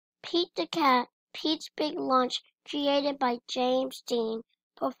Pete the Cat, Pete's Big Lunch, created by James Dean,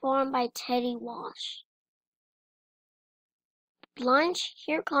 performed by Teddy Walsh. Lunch,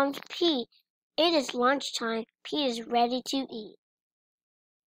 here comes Pete. It is lunchtime. Pete is ready to eat.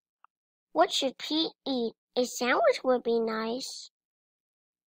 What should Pete eat? A sandwich would be nice.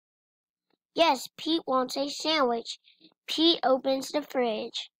 Yes, Pete wants a sandwich. Pete opens the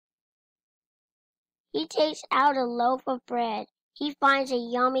fridge. He takes out a loaf of bread. He finds a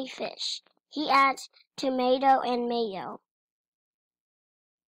yummy fish. He adds tomato and mayo.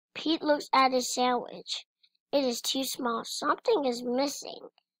 Pete looks at his sandwich. It is too small. Something is missing.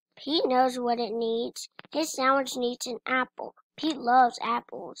 Pete knows what it needs. His sandwich needs an apple. Pete loves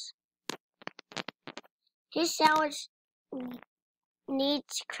apples. His sandwich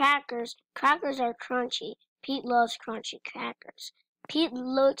needs crackers. Crackers are crunchy. Pete loves crunchy crackers. Pete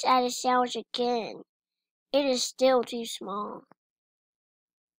looks at his sandwich again. It is still too small.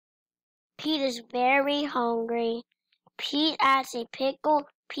 Pete is very hungry. Pete adds a pickle.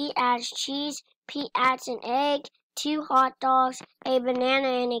 Pete adds cheese. Pete adds an egg, 2 hot dogs, a banana,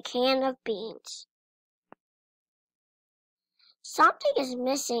 and a can of beans. Something is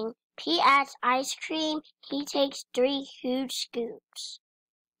missing. Pete adds ice cream. He takes 3 huge scoops.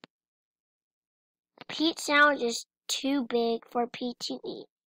 Pete's sandwich is too big for Pete to eat.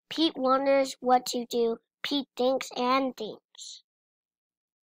 Pete wonders what to do. Pete thinks and thinks.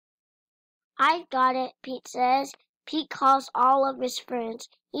 I've got it, Pete says. Pete calls all of his friends.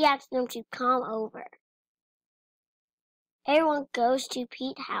 He asks them to come over. Everyone goes to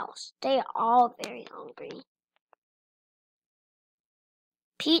Pete's house. They are all very hungry.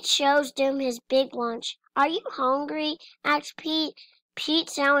 Pete shows them his big lunch. Are you hungry? Asks Pete.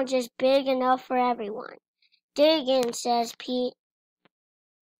 Pete's sandwich is big enough for everyone. Dig in, says Pete.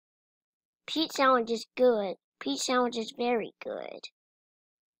 Pete's sandwich is good. Pete's sandwich is very good.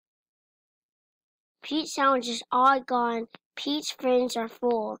 Pete's sandwich is all gone. Pete's friends are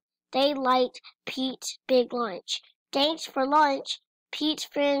full. They liked Pete's big lunch. Thanks for lunch. Pete's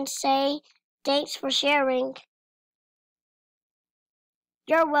friends say, thanks for sharing.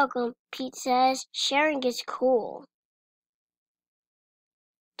 You're welcome, Pete says. Sharing is cool.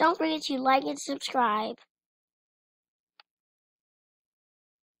 Don't forget to like and subscribe.